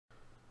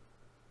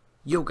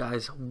Yo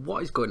guys,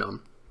 what is going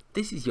on?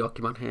 This is Yorkie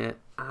Man here,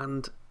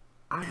 and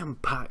I am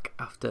back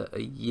after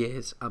a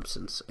year's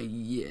absence, a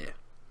year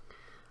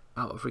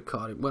out of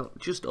recording. Well,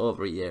 just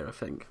over a year, I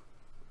think,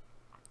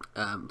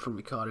 from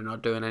recording or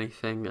doing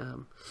anything,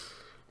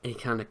 any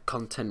kind of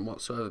content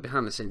whatsoever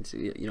behind the scenes.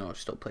 You know, I've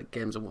still played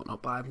games and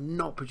whatnot, but I've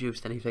not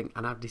produced anything,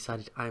 and I've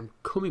decided I'm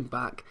coming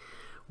back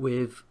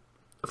with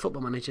a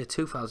Football Manager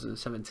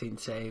 2017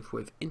 save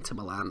with Inter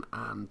Milan,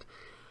 and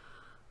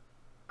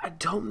I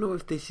don't know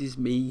if this is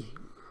me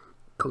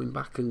coming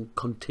back and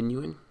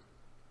continuing,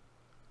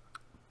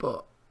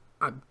 but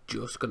I'm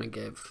just going to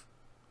give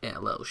it a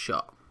little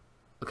shot.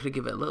 I'm going to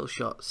give it a little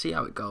shot, see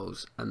how it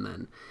goes, and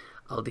then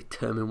I'll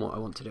determine what I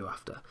want to do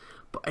after.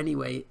 But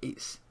anyway,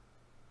 it's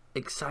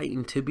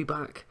exciting to be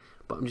back,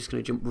 but I'm just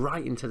going to jump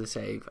right into the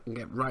save and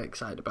get right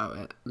excited about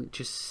it and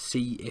just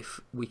see if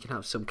we can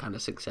have some kind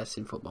of success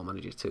in Football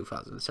Manager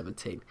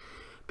 2017.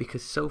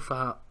 Because so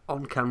far,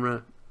 on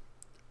camera,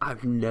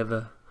 I've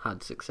never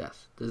had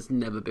success. There's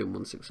never been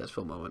one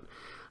successful moment.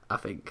 I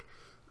think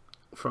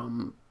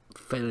from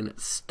failing at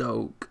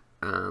Stoke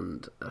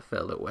and I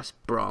failed at West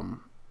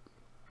Brom,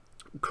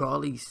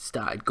 Crawley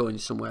started going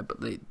somewhere, but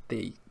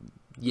the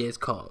year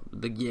caught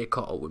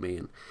up with me,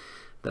 and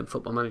then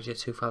Football Manager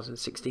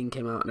 2016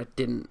 came out and I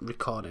didn't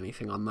record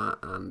anything on that,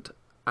 and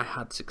I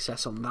had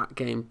success on that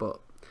game, but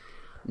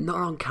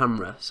not on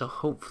camera. So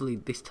hopefully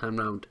this time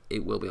round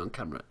it will be on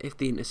camera. If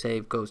the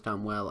intersave goes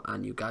down well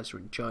and you guys are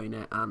enjoying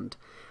it and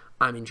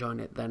I'm enjoying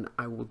it, then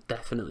I will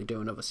definitely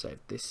do another save.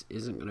 This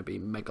isn't going to be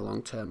mega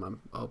long term. I'm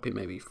hoping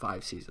maybe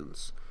 5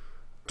 seasons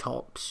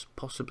tops,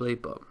 possibly,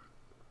 but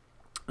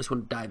I just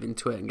want to dive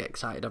into it and get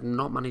excited. I've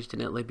not managed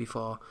in Italy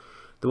before.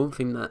 The one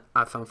thing that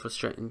I found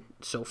frustrating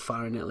so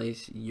far in Italy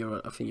is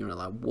I think you're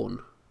allowed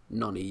one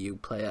non-EU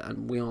player,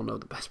 and we all know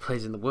the best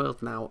players in the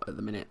world now at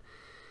the minute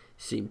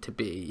seem to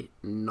be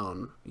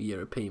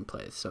non-European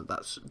players. So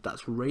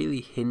that's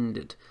really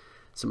hindered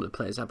some of the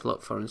players I've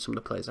looked for and some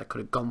of the players I could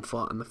have gone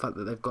for, and the fact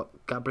that they've got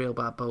Gabriel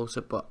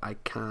Barbosa, but I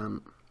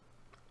can't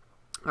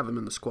have him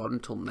in the squad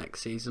until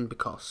next season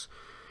because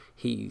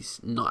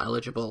he's not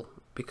eligible,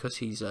 because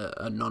he's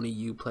a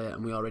non-EU player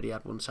and we already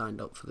had one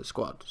signed up for the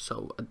squad.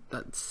 So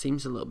that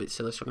seems a little bit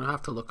silly, so I'm going to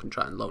have to look and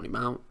try and loan him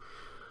out,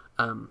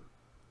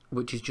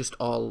 which is just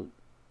all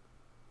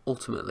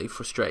ultimately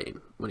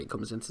frustrating when it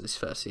comes into this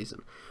first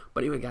season.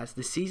 But anyway guys,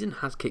 the season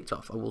has kicked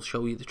off. I will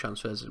show you the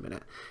transfers in a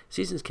minute.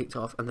 Season's kicked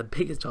off, and the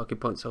biggest talking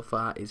point so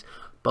far is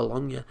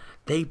Bologna.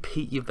 They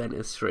beat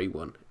Juventus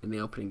 3-1 in the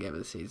opening game of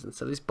the season,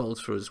 so this bodes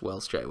for us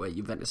well straight away.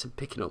 Juventus are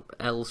picking up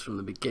L's from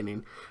the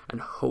beginning,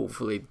 and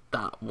hopefully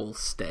that will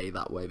stay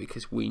that way,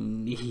 because we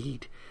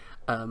need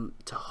to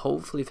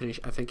hopefully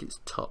finish, I think it's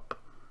top,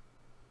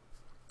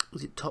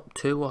 was it top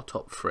 2 or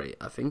top 3?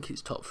 I think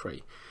it's top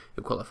 3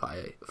 who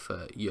qualify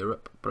for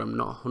Europe, but I'm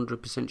not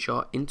 100%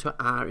 sure. Inter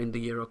are in the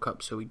Euro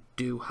Cup, so we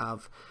do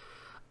have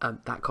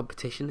that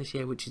competition this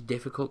year, which is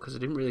difficult because I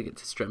didn't really get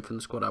to strengthen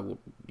the squad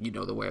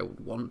the way I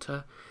would want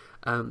to.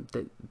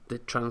 The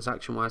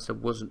transaction wise, there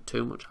wasn't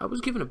too much. I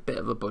was given a bit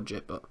of a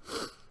budget, but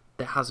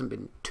there hasn't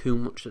been too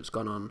much that's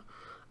gone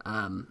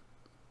on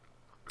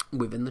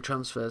within the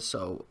transfers,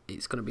 so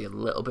it's going to be a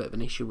little bit of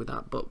an issue with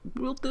that, but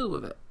we'll deal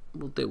with it.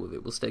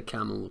 We'll stay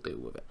calm and we'll deal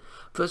with it.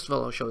 First of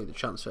all, I'll show you the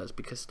transfers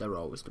because they're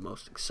always the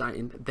most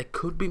exciting. There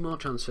could be more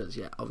transfers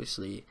yet.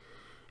 Obviously,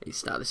 it's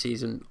start of the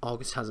season.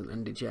 August hasn't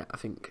ended yet. I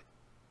think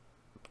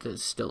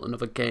there's still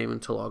another game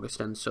until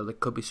August ends, so there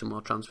could be some more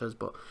transfers.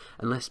 But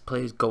unless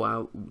players go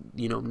out,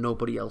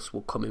 nobody else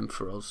will come in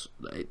for us.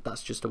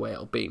 That's just the way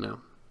it'll be now.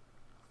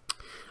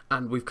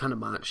 And we've kind of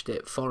matched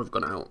it. 4 have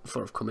gone out,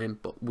 4 have come in,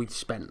 but we've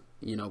spent,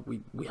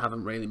 we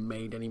haven't really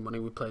made any money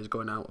with players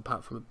going out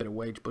apart from a bit of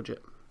wage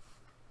budget.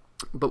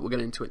 But we're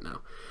getting into it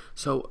now.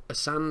 So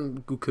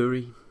Asan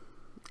Gukuri,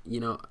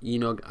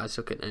 I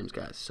suck at names,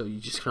 guys, so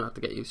you're just gonna have to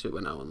get used to it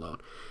when I on loan.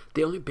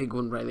 The only big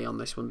one really on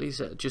this one,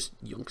 these are just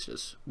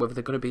youngsters. Whether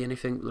they're gonna be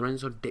anything,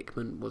 Lorenzo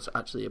Dickman was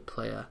actually a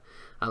player.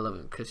 I love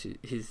him because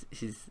his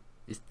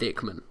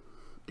Dickman.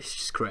 It's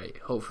just great.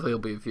 Hopefully he'll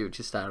be a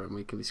future star and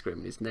we can be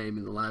screaming his name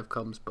in the live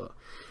comms. But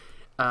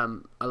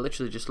I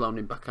literally just loaned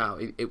him back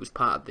out. It was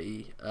part of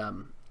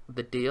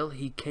the deal.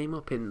 He came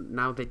up in,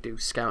 now they do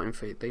scouting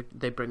for you.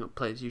 They bring up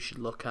players you should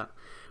look at,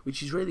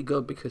 which is really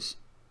good because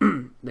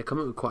they come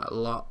up with quite a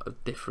lot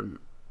of different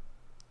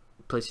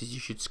places you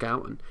should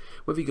scout, and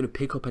whether you're going to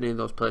pick up any of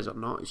those players or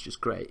not, it's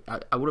just great.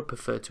 I would have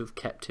preferred to have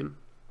kept him.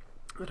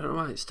 I don't know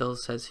why it still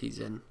says he's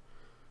in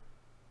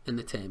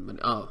the team,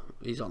 but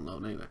he's on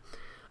loan anyway.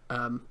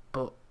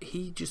 But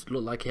he just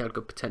looked like he had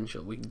good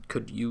potential. We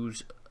could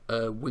use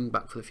a wing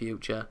back for the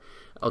future,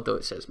 although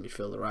it says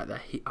midfielder right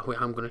there.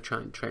 I'm going to try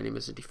and train him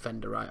as a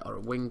defender right or a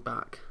wing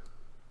back.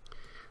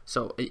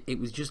 So it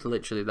was just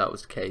literally that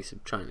was the case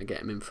of trying to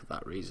get him in for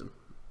that reason.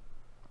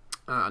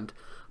 And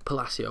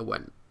Palacio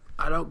went.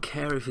 I don't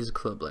care if he's a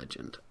club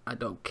legend. I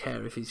don't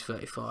care if he's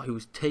 34. He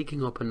was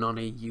taking up a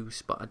non-EU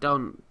spot.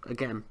 I'm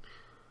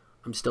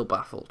still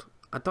baffled.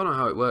 I don't know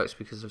how it works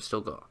because I've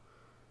still got.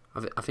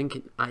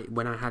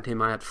 When I had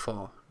him, I had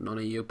 4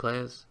 non-EU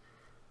players.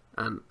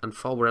 and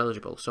 4 were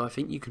eligible. So I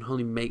think you can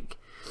only make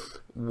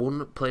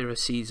 1 player a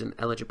season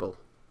eligible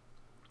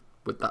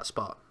with that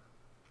spot.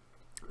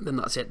 Then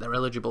that's it. They're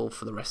eligible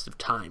for the rest of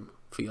time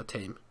for your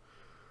team.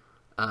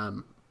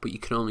 But you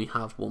can only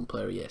have 1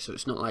 player a year. So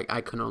it's not like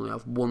I can only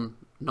have 1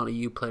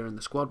 non-EU player in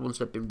the squad. Once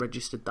they've been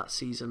registered that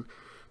season,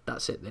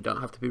 that's it. They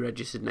don't have to be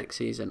registered next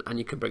season, and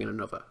you can bring in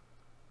another.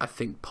 I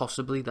think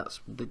possibly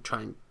they're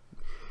trying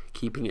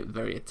keeping it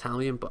very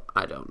Italian, but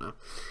I don't know.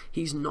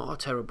 He's not a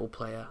terrible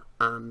player,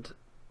 and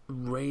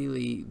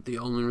really the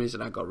only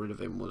reason I got rid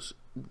of him was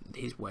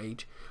his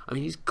wage. I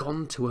mean, he's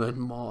gone to earn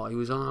more. He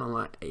was on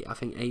like I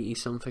think 80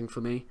 something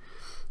for me.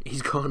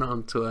 He's gone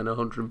on to earn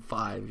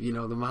 105. You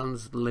know, the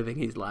man's living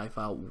his life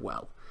out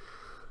well.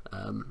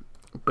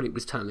 But it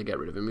was time to get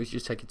rid of him. He was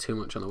just taking too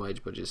much on the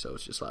wage budget, so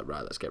it's just like,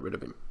 right, let's get rid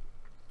of him.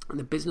 And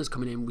the business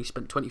coming in, we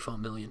spent 24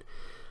 million.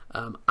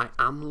 I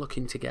am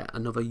looking to get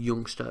another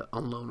youngster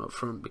on loan up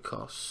front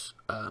because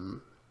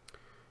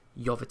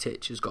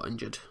Jovetic has got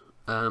injured.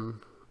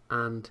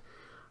 And,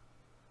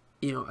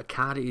 you know,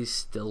 Icardi is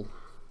still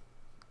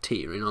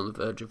teetering on the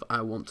verge of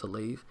I want to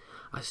leave.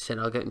 I said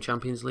I'll get in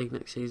Champions League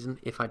next season.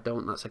 If I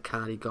don't, that's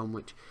Icardi gone,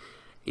 which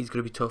is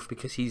going to be tough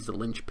because he's the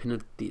linchpin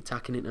of the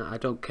attacking Inter. I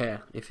don't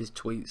care if his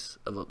tweets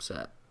have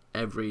upset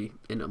every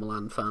Inter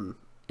Milan fan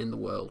in the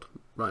world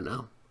right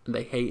now. And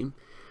they hate him.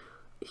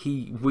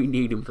 We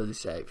need him for the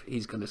save.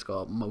 He's going to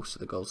score most of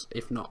the goals,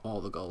 if not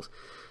all the goals.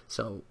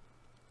 So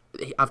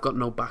I've got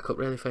no backup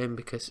really for him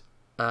because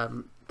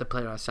the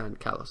player I signed,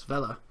 Carlos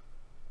Vela,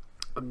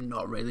 I'm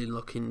not really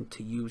looking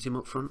to use him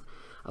up front.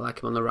 I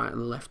like him on the right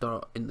and the left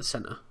or in the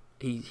centre.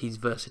 He's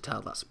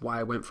versatile. That's why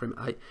I went for him.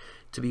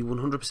 To be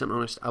 100%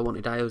 honest, I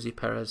wanted Jose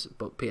Perez,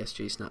 but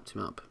PSG snapped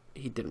him up.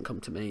 He didn't come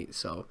to me,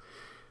 so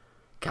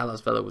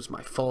Carlos Vela was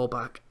my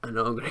fallback. I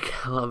know I'm going to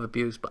get a lot of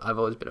abuse, but I've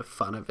always been a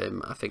fan of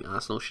him. I think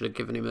Arsenal should have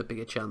given him a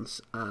bigger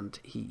chance, and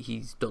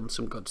he's done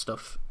some good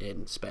stuff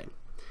in Spain.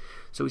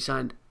 So we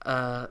signed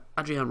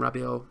Adrien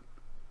Rabiot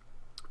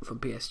from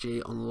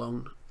PSG on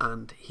loan,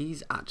 and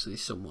he's actually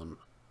someone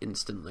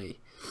instantly,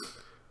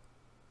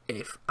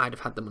 if I'd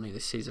have had the money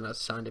this season, I'd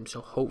signed him. So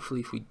hopefully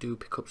if we do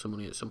pick up some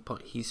money at some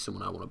point, he's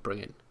someone I want to bring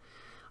in.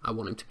 I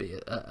want him to be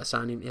a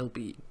signing. He'll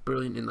be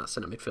brilliant in that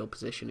centre midfield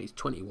position. He's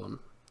 21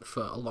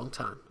 for a long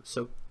time,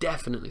 so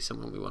definitely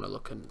someone we want to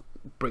look and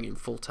bring in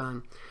full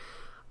time.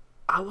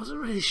 I wasn't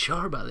really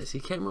sure about this.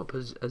 He came up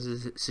as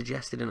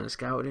suggested, and I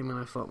scouted him, and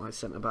I thought my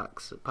centre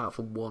backs, apart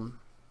from one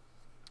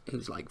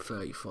who's like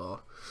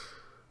 34,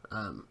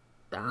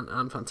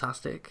 and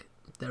fantastic.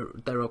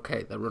 They're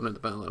okay. They're running the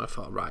ball, and I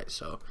thought, right,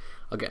 so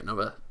I'll get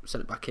another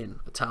centre back in.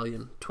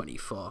 Italian,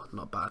 24,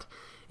 not bad.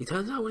 It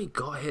turns out when he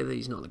got here that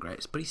he's not the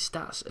greatest, but his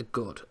stats are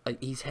good.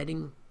 His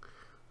heading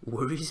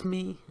worries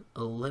me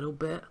a little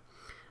bit,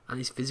 and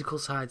his physical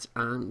sides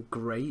aren't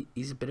great.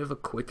 He's a bit of a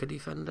quicker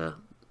defender.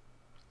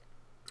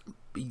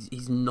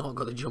 He's not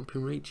got the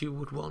jumping reach you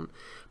would want,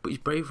 but his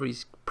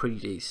bravery's pretty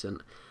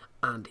decent,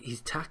 and his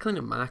tackling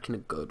and marking are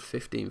good,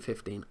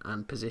 15-15,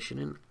 and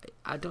positioning.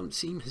 I don't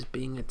see him as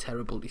being a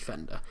terrible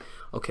defender.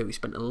 Okay, we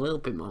spent a little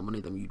bit more money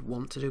than you'd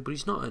want to do, but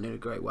he's not earning a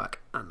great whack,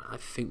 and I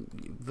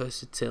think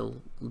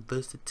versatile.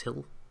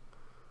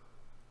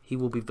 He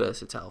will be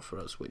versatile for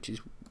us, which is,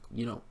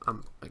 you know,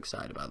 I'm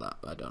excited about that,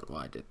 but I don't know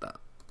why I did that.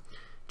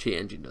 Cheat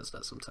Engine does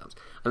that sometimes.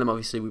 And then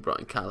obviously we brought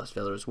in Carlos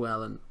Vela as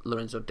well, and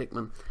Lorenzo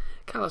Dickman.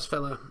 Carlos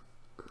Vela,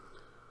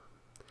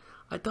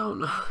 I don't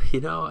know,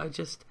 you know,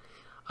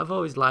 I've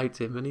always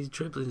liked him, and his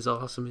dribbling's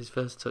awesome, his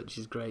first touch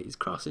is great, his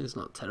crossing's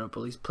not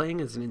terrible, he's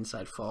playing as an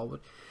inside forward.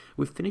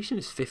 We've finished in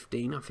his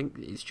 15, I think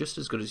it's just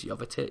as good as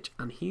Jovetic,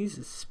 and he's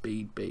a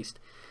speed beast,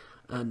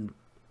 and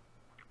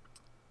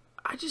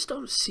I just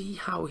don't see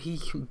how he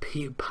can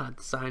be a bad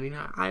signing.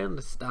 I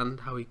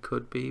understand how he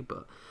could be,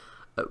 but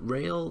at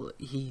Real,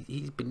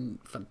 he's been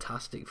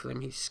fantastic for them.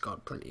 He's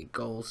scored plenty of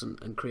goals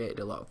and created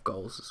a lot of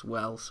goals as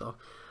well. So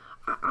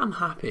I'm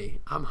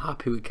happy. I'm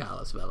happy with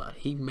Carlos Vela.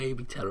 He may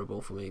be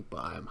terrible for me, but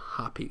I am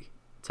happy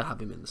to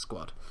have him in the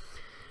squad.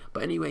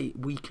 But anyway,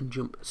 we can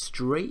jump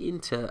straight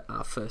into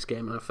our first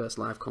game and our first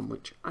live com,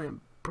 which I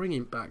am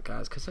bringing back,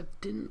 guys, because I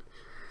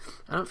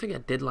don't think I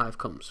did live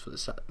comms for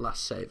the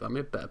last save. I'm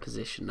in a better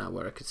position now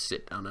where I could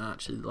sit down and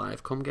actually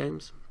live com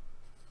games.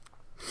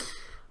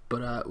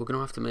 But we're going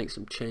to have to make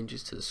some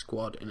changes to the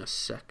squad in a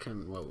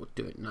second. Well, we'll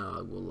do it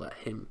now. We'll let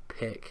him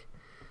pick.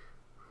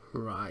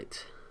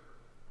 Right.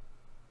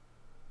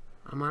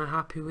 Am I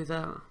happy with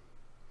that?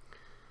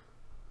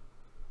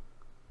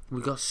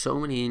 We got so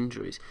many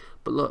injuries.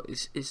 But look,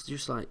 it's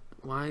just like,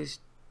 why is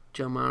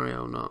Joe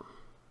Mario not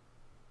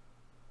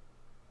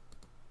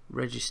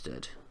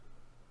registered?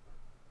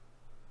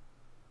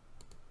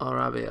 Or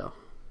Rabiot?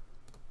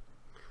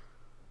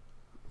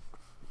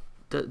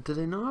 Do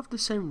they not have the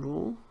same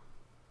rule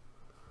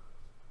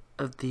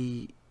of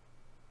the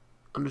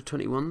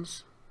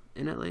under-21s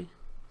in Italy?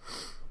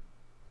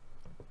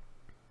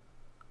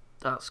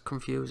 That's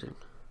confusing.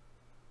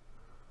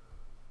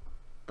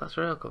 That's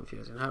real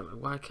confusing.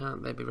 Why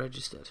can't they be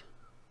registered?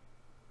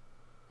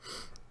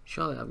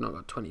 Surely I've not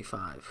got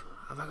 25.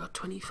 Have I got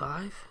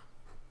 25?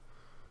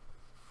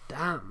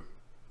 damn.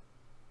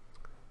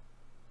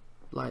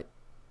 Like,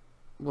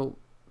 well,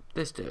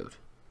 this dude,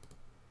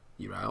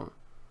 you're out.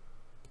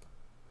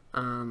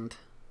 And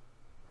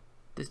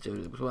this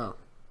dude as well.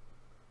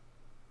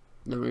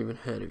 Never even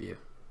heard of you.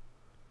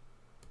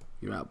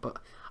 You're out. But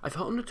I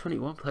thought under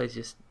 21 players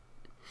just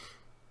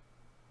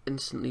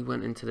instantly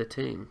went into the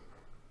team.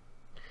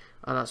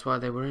 Oh, that's why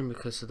they were in,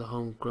 because of the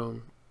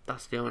homegrown.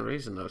 That's the only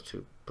reason those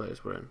two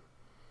players were in.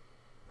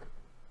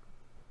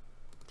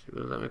 So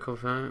will let me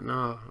confirm it?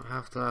 No, I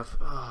have to have.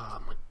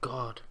 Oh my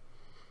god.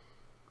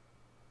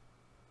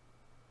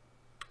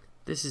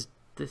 This is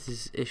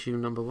issue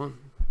number 1.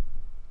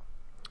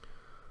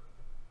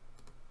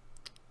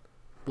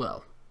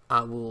 Well,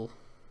 I will.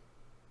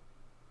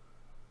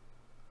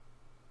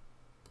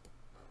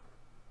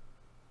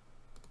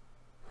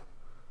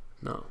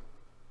 No,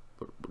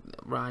 but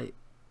right,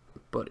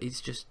 but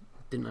it's just,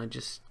 didn't I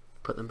just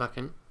put them back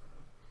in?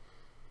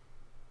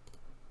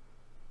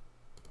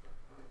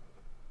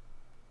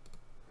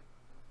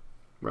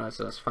 Right,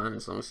 so that's fine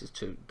as long as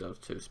it's those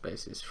two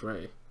spaces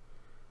free.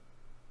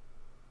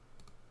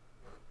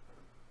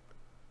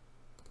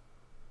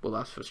 Well,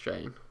 that's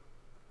frustrating.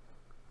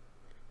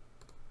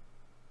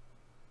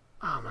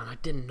 Oh man, I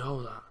didn't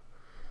know that.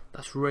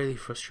 That's really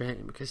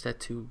frustrating because they're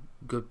two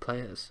good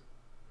players.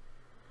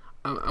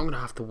 I'm gonna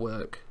have to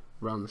work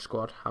around the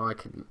squad, how I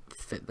can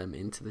fit them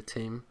into the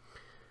team,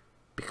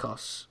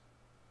 because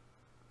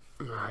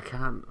I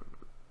can't.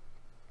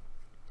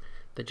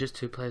 They're just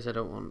two players I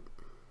don't want.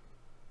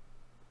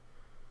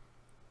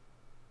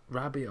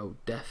 Rabiot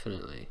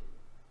definitely,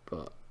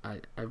 but I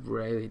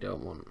really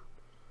don't want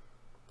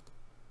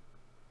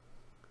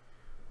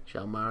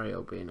Shall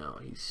Mario being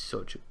out. He's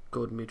such a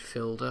good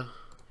midfielder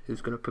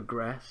who's going to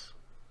progress.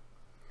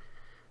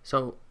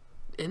 So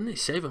in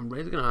this save, I'm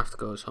really going to have to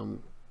go as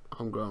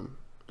homegrown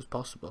as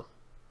possible.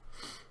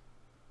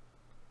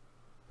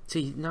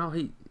 See, now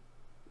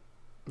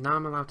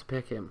I'm allowed to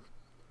pick him.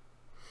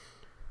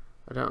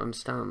 I don't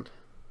understand.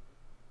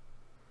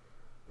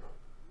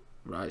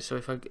 Right, so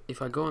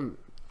if I go on,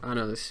 I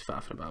know this is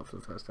faffing about for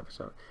the first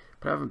episode,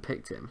 but I haven't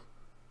picked him.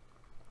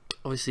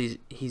 Obviously,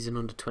 he's an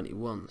under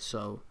 21,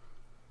 so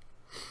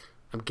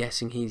I'm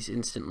guessing he's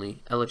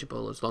instantly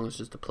eligible as long as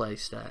there's the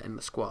place there in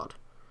the squad.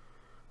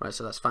 Right,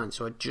 so that's fine.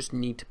 So I just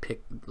need to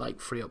pick, like,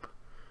 free up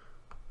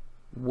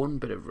one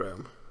bit of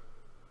room.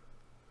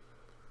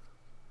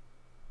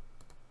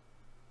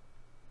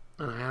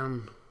 And I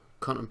am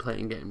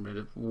contemplating getting rid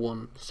of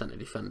one centre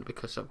defender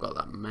because I've got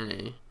that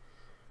many.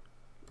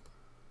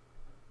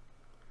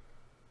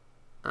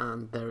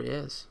 And there he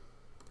is.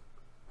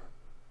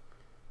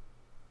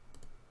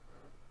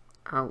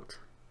 Out.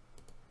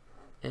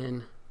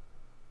 In.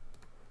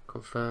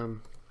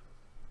 Confirm.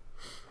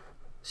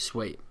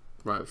 Sweet.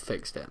 Right, we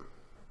fixed it.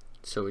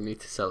 So we need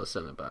to sell the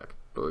centre back,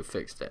 but we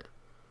fixed it.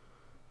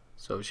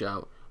 So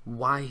shout.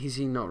 Why is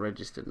he not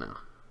registered now?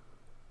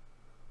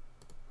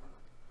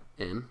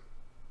 In.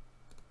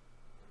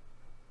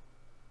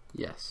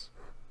 Yes.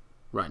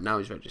 Right, now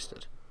he's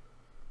registered.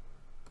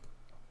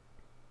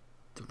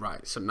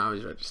 Right, so now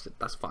he's registered.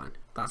 That's fine.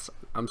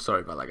 I'm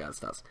sorry about that,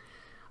 guys.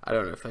 I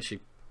don't know if I should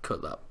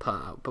cut that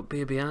part out, but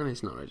Biabian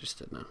is not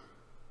registered now.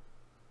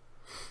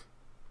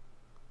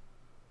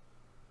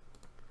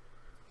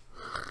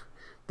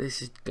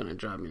 This is gonna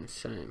drive me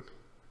insane.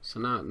 So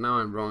now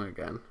I'm wrong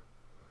again.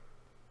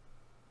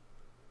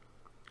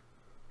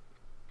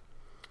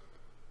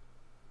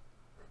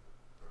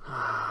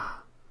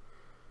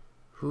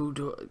 Who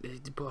do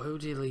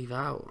you leave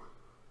out?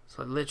 It's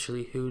like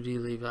literally, who do you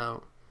leave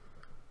out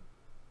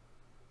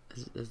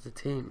as the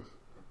team?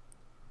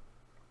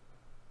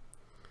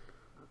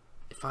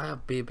 If I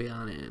have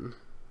Biabian in,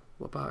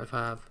 what about if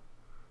I have?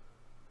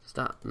 Is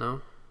that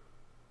no?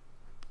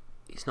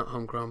 He's not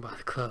homegrown by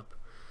the club.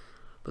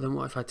 But then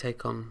what if I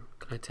take on?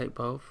 Can I take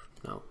both?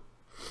 No.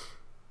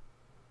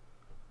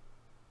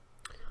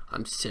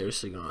 I'm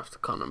seriously gonna have to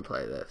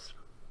contemplate this.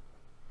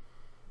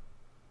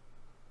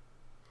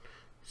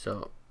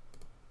 So,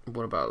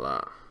 what about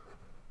that?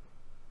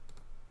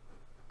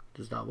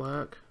 Does that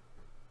work?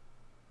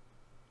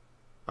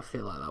 I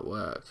feel like that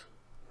worked.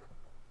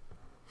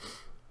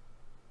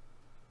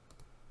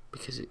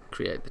 Because it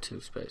created the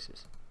two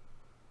spaces.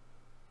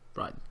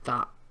 Right,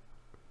 that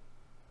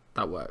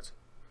worked.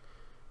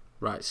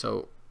 Right,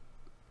 so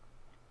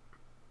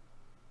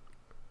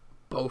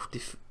both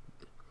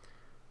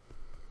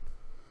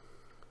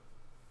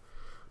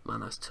man,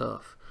 that's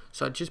tough.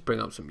 So I'd just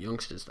bring up some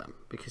youngsters then,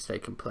 because they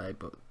can play,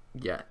 but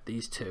yeah,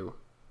 these two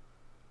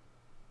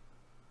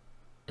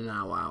are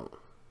now out.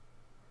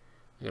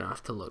 I'm gonna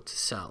have to look to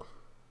sell.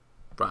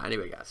 Right,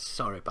 anyway guys,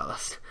 sorry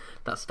about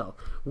that stall.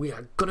 We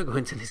are gonna go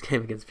into this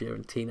game against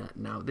Fiorentina.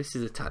 Now, this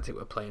is a tactic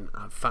we're playing.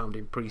 I've found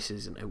in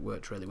pre-season it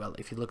worked really well.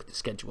 If you look at the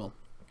schedule,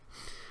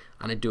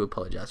 and I do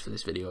apologise for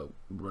this video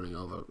running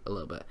over a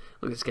little bit.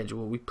 Look at the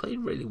schedule. We played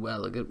really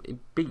well.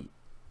 It beat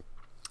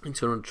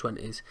Inter under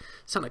 20s,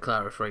 Santa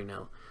Clara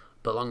 3-0,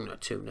 Bologna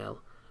 2-0,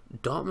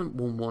 Dortmund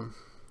 1-1,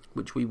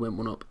 which we went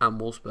 1-up, and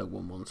Wolfsburg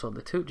won 1. So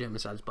the two German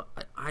sides, but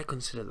I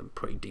consider them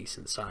pretty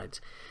decent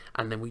sides.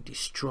 And then we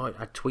destroyed.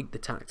 I tweaked the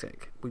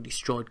tactic. We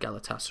destroyed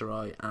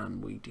Galatasaray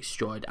and we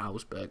destroyed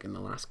Augsburg in the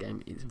last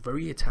game. It's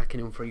very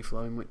attacking and free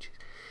flowing, which is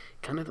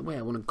kind of the way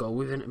I want to go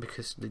with it,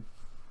 because the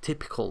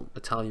typical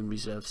Italian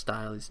reserve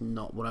style is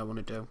not what I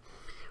want to do.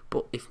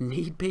 But if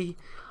need be,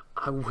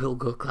 I will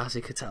go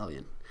classic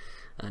Italian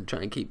and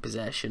try and keep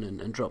possession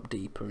and drop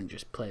deeper and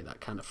just play that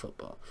kind of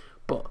football.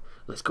 But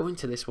let's go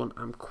into this one.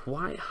 I'm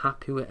quite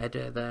happy with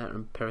Eder there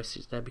and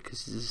Perisic there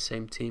because it's the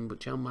same team.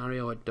 But João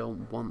Mario I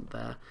don't want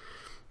there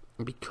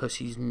because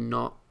he's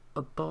not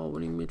a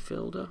ball-winning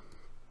midfielder.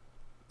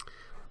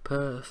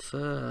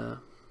 No,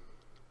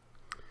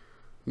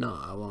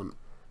 I want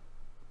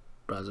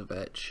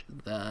Brozovic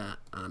there,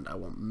 and I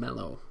want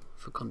Melo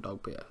for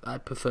Kondogbia. I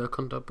prefer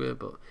Kondogbia,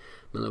 but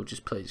Melo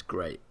just plays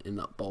great in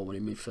that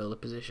ball-winning midfielder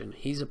position.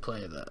 He's a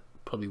player that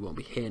probably won't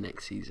be here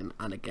next season,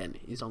 and again,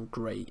 he's on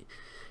great,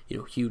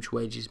 huge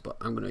wages, but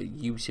I'm going to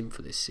use him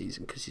for this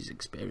season because he's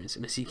experienced,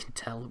 and as you can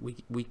tell,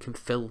 we can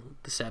fill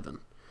the 7.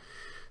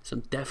 So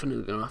I'm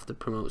definitely going to have to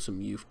promote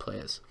some youth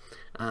players,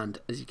 and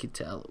as you can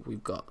tell,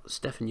 we've got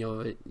Stefan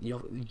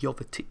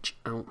Jovetic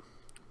out,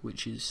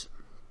 which is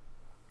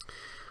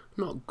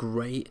not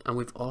great, and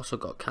we've also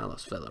got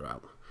Carlos Vela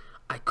out.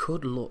 I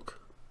could look,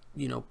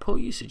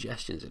 put your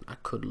suggestions in. I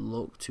could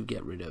look to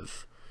get rid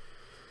of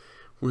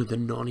one of the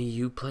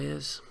non-EU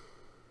players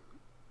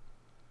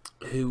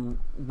who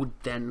would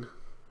then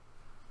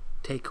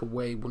take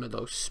away one of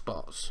those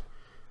spots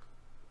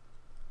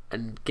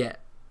and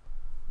get.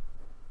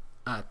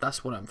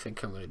 That's what I'm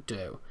thinking I'm going to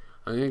do.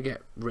 I'm going to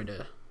get rid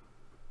of.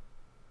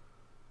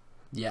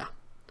 Yeah,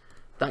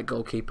 that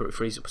goalkeeper. It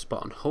frees up a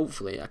spot, and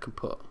hopefully I can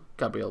put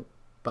Gabriel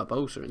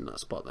Barbosa in that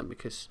spot then,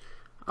 because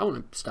I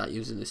want to start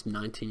using this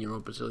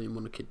 19-year-old Brazilian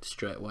wonder kid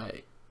straight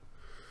away.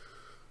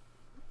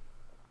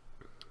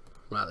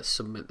 Right, let's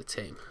submit the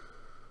team.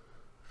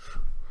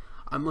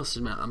 I must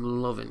admit,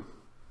 I'm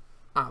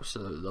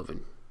absolutely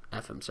loving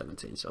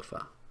FM17 so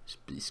far.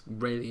 It's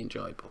really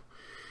enjoyable.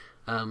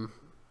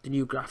 The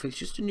new graphics,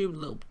 just a new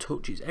little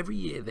touches. Every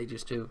year they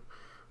just do,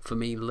 for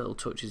me, little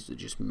touches that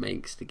just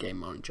makes the game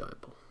more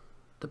enjoyable.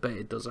 The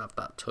beta does have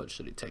that touch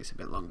that it takes a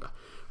bit longer.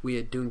 We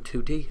are doing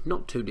 2D,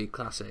 not 2D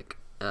classic.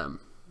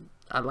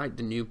 I like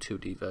the new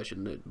 2D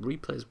version. The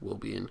replays will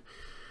be in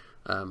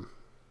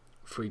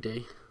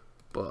 3D,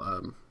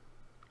 but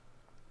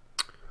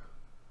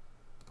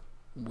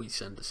we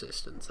send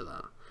assistant to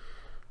that.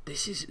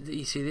 This is,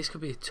 you see, this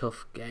could be a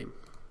tough game.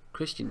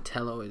 Christian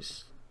Tello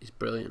is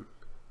brilliant.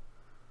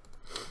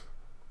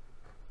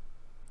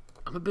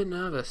 I'm a bit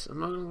nervous. I'm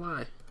not gonna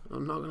lie.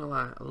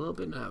 A little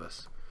bit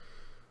nervous.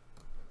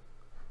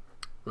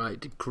 Right,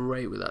 did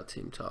great with that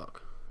team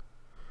talk.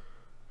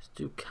 Let's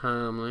do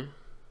calmly.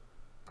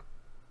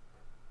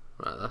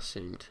 Right, that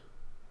seemed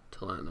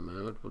to lighten the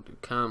mood. We'll do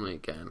calmly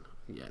again.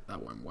 Yeah,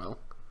 that went well.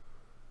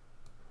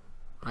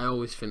 I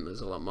always think there's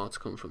a lot more to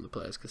come from the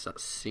players because that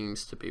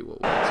seems to be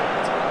what we're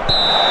expecting.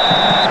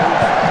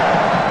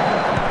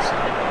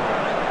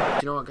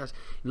 Do you know what, guys?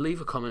 Leave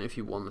a comment if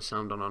you want the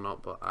sound on or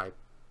not, but I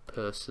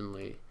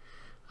personally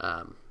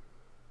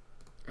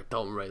I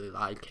don't really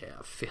like it.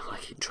 I feel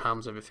like it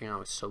drowns everything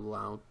out. It's so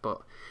loud.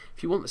 But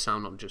if you want the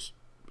sound on, just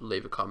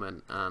leave a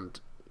comment, and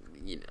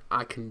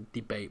I can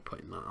debate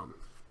putting that on.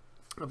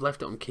 I've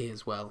left it on key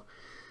as well.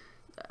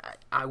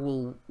 I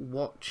will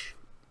watch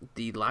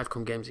the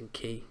livecom games in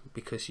key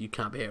because you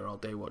can't be here all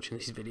day watching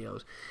these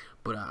videos.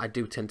 But I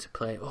do tend to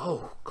play.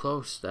 Oh,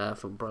 close there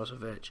from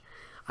Brozovic.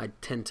 I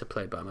tend to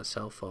play by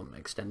myself on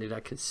extended.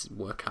 I can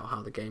work out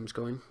how the game's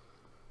going.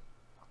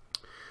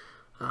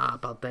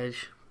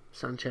 Baldej,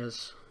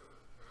 Sanchez.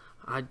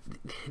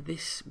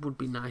 This would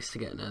be nice to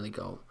get an early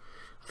goal.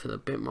 I feel a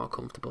bit more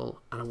comfortable,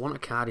 and I want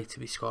Icardi to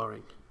be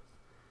scoring,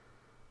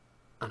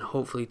 and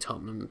hopefully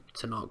Tottenham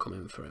to not come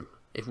in for him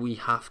if we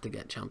have to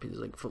get Champions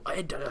League football.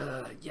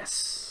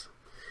 Yes,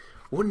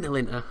 1-0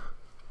 Inter.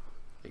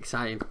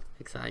 Exciting.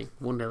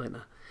 1-0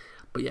 Inter.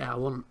 But yeah, I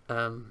want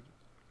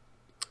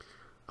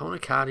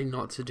Icardi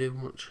not to do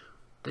much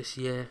this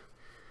year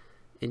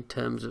in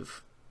terms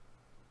of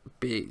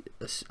being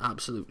an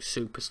absolute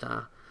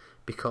superstar,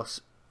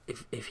 because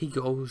if he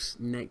goes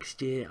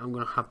next year, I'm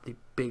going to have the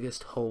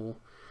biggest hole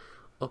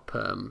up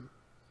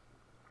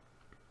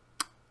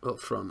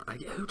front.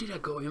 Who did I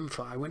go in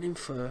for? I went in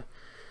for,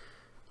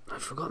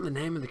 I've forgotten the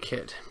name of the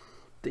kid.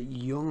 The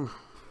young,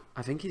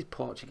 I think he's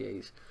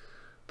Portuguese.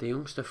 The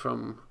youngster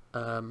from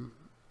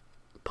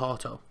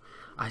Porto.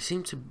 I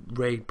seem to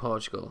raid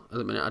Portugal at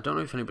the minute. I don't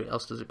know if anybody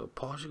else does it, but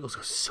Portugal's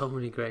got so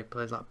many great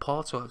players. Like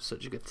Porto have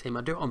such a good team.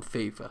 I do it on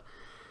FIFA.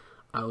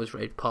 I always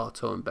raid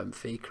Porto and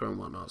Benfica and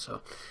whatnot,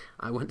 so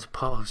I went to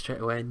Porto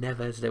straight away.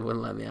 Neves, they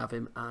wouldn't let me have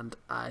him, and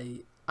I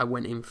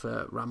went in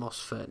for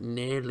Ramos for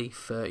nearly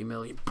 30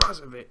 million.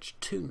 Brozovic,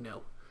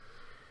 2-0.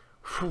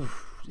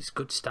 It's a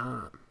good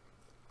start.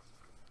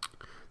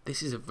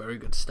 This is a very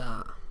good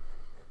start.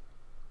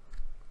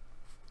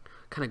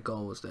 What kind of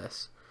goal was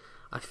this?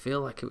 I feel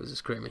like it was a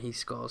screamer. He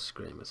scores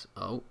screamers.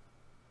 Oh.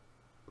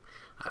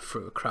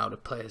 through a crowd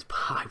of players, but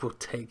I will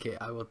take it.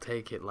 I will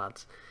take it,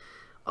 lads.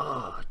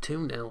 Oh,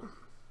 2-0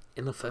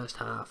 in the first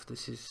half.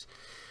 This is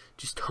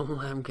just don't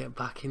let them get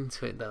back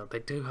into it. Though they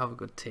do have a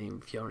good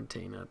team,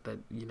 Fiorentina.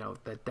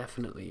 They're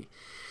definitely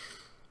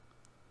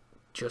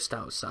just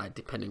outside,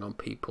 depending on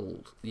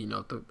people. The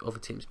other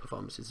teams'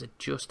 performances are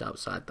just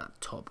outside that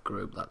top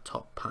group, that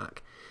top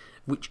pack,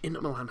 which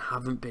Inter Milan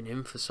haven't been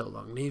in for so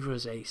long. Neither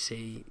has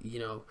AC.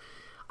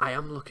 I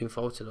am looking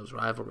forward to those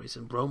rivalries,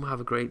 and Roma have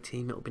a great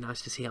team. It'll be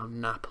nice to see how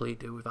Napoli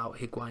do without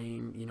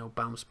Higuain,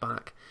 bounce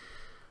back.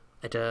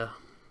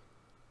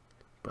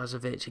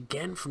 Brazovic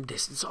again from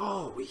distance.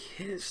 Oh, he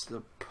hits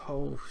the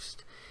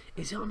post.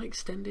 Is it on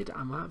extended?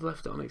 I might have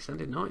left it on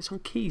extended. No, it's on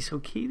key. So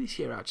key this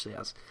year actually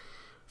has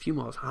a few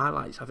more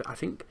highlights. I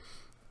think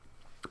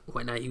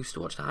when I used to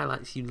watch the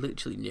highlights, you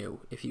literally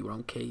knew if you were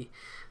on key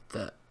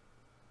that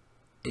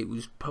it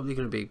was probably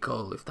going to be a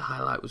goal. If the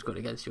highlight was going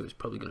against you, it was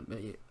probably going to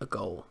be a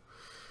goal.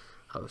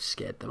 I was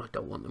scared them. I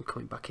don't want them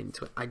coming back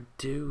into it. I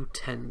do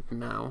tend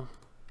now.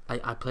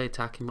 I play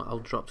attacking, but I'll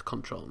drop to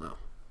control now,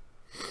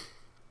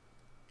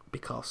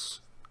 because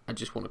I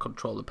just want to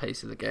control the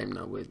pace of the game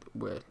now.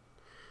 We're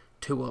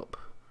 2 up.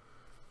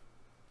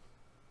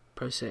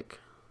 Perisic.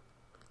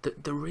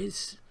 There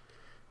is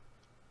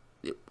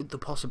the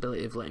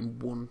possibility of letting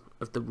one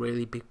of the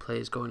really big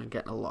players go in and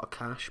getting a lot of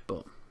cash,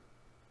 but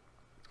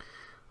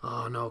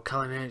oh no,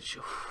 Kalinic.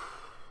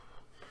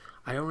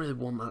 I don't really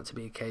want that to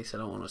be a case. I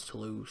don't want us to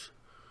lose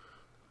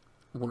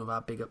one of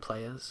our bigger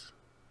players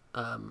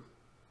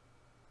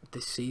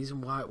this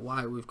season.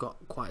 Why we've got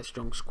quite a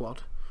strong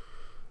squad.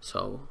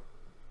 So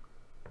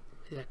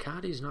yeah,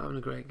 Cardi's not having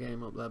a great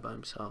game up there by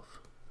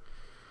himself,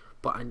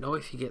 but I know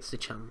if he gets the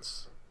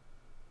chance,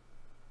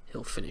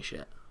 he'll finish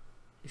it.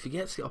 If he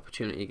gets the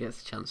opportunity, he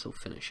gets the chance, he'll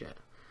finish it.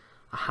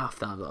 I have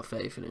to have that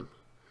faith in him.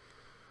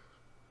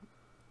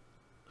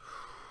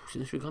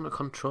 Since we're going to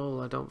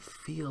control, I don't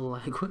feel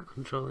like we're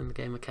controlling the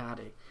game of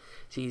Cardi.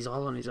 See, he's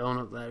all on his own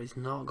up there. He's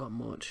not got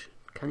much.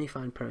 Can you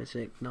find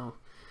Perisic? No.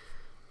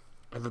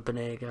 Ever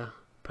Banega.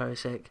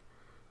 Perisic.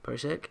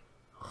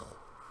 Oh.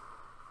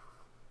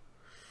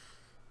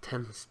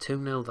 Tense.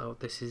 2-0 though.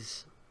 This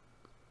is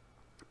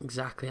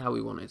exactly how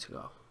we want it to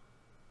go.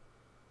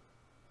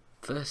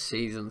 First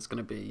season's going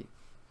to be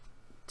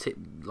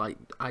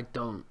I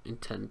don't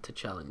intend to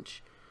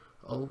challenge.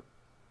 Oh,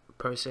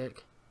 Perisic.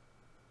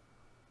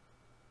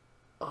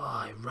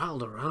 Oh, he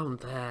rattled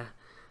around there.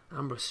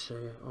 Ambrose.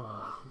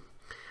 Oh.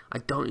 I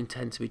don't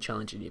intend to be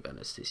challenging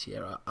Juventus this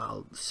year.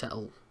 I'll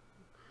settle.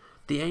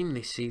 The aim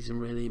this season,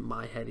 really, in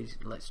my head, is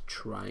let's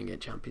try and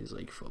get Champions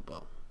League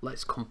football.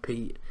 Let's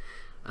compete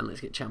and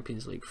let's get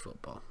Champions League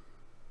football.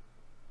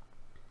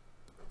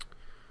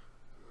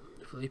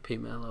 Felipe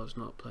Melo's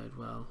not played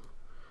well.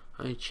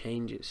 I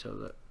change it so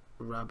that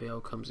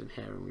Rabiot comes in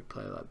here and we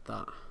play like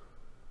that.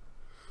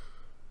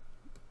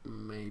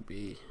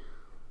 Maybe,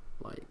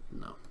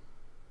 no.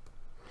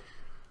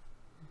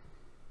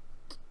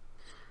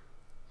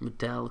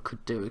 Medel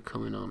could do it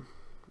coming on,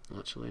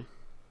 actually.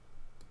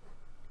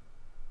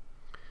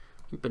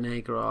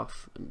 Banega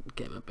off and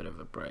get him a bit of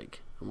a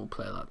break, and we'll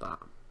play like that.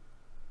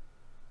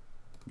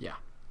 Yeah.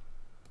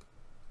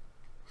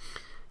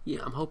 Yeah,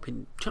 I'm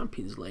hoping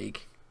Champions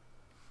League.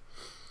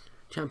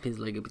 Champions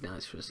League would be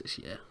nice for us this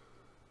year.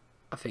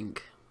 I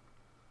think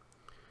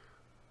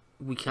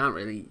we can't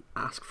really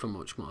ask for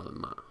much more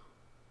than that.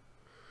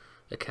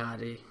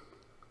 Icardi.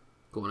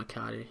 Go on,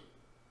 Icardi.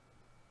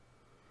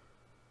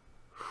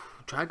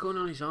 Try going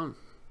on his own.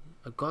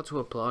 I've got to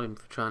applaud him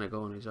for trying to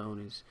go on his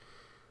own.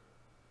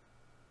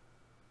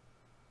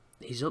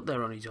 He's up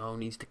there on his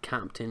own. He's the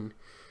captain.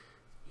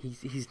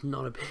 He's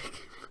not a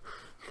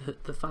big...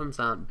 the fans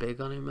aren't big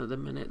on him at the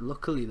minute.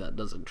 Luckily, that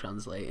doesn't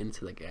translate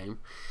into the game.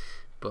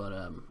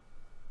 But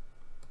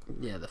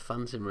yeah, the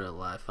fans in real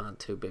life aren't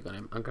too big on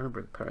him. I'm gonna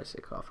bring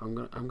Perisic off. I'm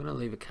gonna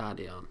leave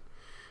Icardi on,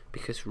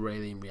 because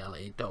really, in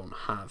reality, don't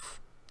have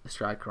a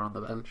striker on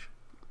the bench.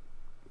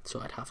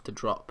 So I'd have to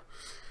drop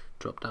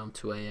down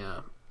to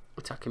a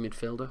attacking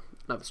midfielder,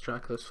 have a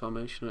strikerless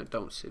formation. I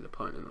don't see the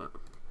point in that.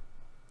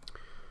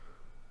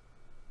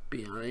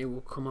 Biani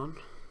will come on.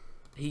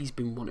 He's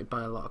been wanted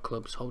by a lot of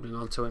clubs. Holding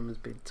on to him has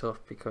been tough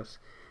because,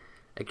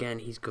 again,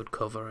 he's good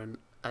cover, and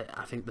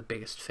I think the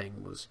biggest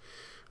thing was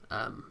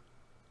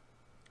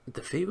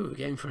the fee we were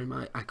getting for him.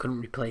 I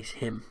couldn't replace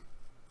him.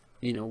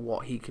 You know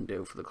what he can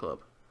do for the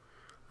club.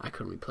 I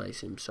couldn't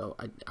replace him, so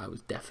I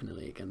was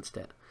definitely against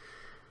it.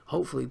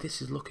 Hopefully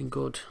this is looking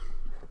good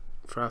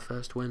for our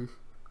first win.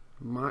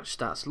 Match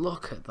stats.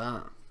 Look at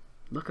that.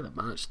 Look at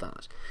the match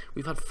stats.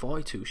 We've had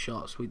 42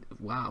 shots.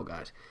 Wow,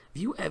 guys.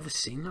 Have you ever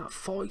seen that?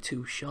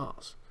 42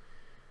 shots.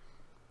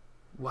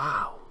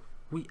 Wow.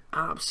 We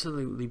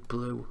absolutely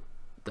blew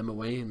them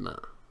away in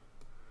that.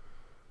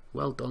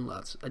 Well done,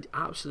 lads. I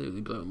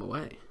absolutely blew them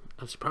away.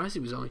 I'm surprised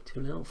it was only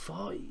 2-0.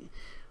 40.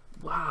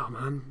 Wow,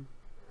 man.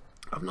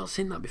 I've not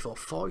seen that before.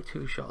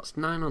 42 shots.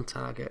 9 on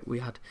target. We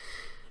had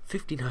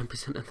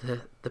 59% of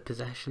the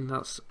possession.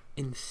 That's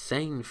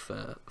insane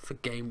for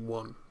game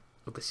 1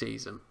 of the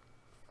season.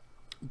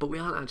 But we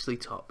aren't actually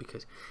top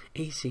because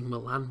AC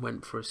Milan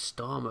went for a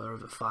stormer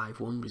of a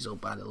 5-1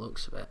 result by the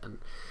looks of it. And,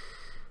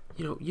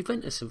 you know,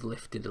 Juventus have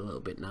lifted a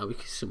little bit now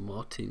because some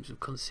more teams have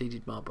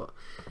conceded more. But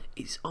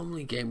it's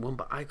only game one.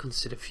 But I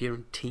consider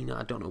Fiorentina,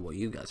 I don't know what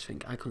you guys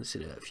think, I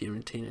consider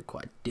Fiorentina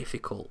quite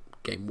difficult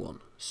game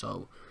one.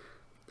 So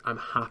I'm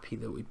happy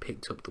that we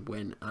picked up the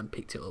win and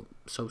picked it up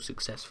so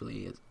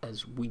successfully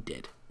as we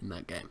did in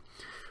that game.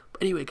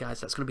 But anyway,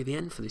 guys, that's going to be the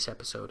end for this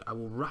episode. I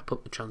will wrap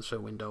up the transfer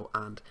window,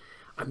 and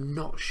I'm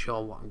not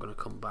sure what I'm going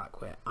to come back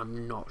with.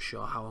 I'm not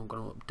sure how I'm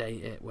going to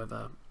update it,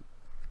 whether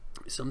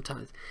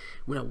sometimes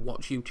when I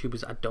watch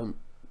YouTubers, I don't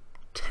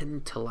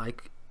tend to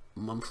like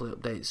monthly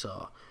updates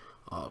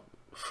or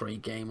free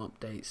game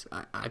updates.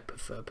 I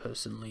prefer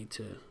personally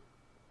to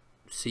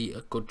see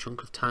a good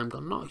chunk of time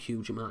gone, not a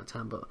huge amount of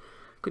time, but a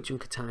good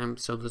chunk of time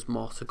so there's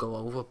more to go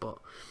over. But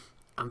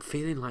I'm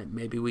feeling like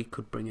maybe we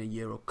could bring a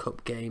Euro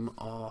Cup game,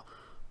 or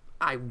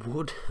I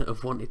would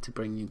have wanted to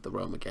bring you the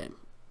Roma game,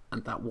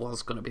 and that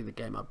was going to be the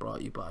game I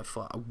brought you, but I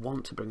thought I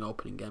want to bring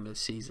opening game of the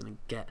season and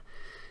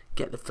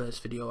get the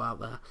first video out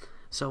there.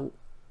 So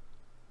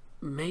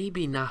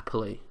maybe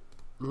Napoli.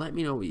 Let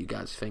me know what you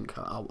guys think.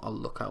 I'll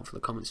look out for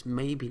the comments.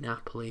 Maybe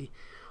Napoli,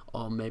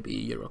 or maybe a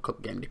Euro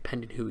Cup game,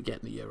 depending who we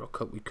get in the Euro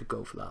Cup. We could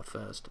go for that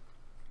first.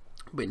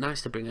 But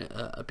nice to bring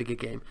a bigger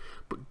game,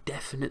 but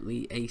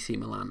definitely AC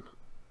Milan.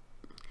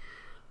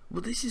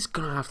 Well, this is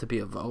gonna have to be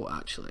a vote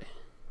actually.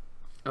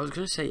 I was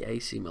gonna say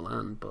AC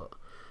Milan, but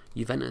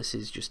Juventus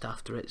is just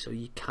after it, so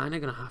you're kind of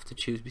going to have to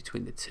choose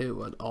between the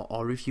two,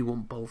 or if you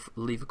want both,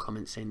 leave a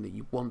comment saying that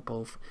you want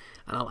both,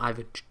 and I'll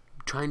either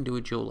try and do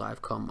a dual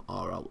live com,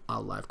 or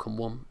I'll live com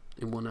one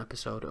in one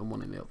episode and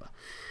one in the other.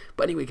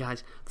 But anyway,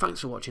 guys, thanks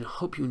for watching. I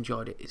hope you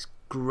enjoyed it. It's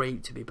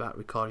great to be back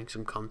recording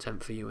some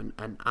content for you,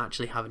 and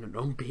actually having an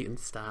unbeaten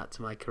start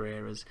to my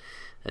career as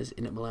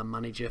Inter Milan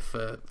manager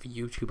for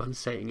YouTube. I'm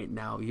saying it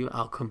now.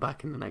 I'll come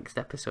back in the next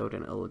episode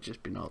and it'll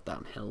just be all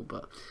downhill.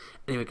 But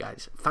anyway,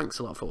 guys, thanks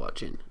a lot for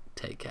watching.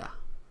 Take care.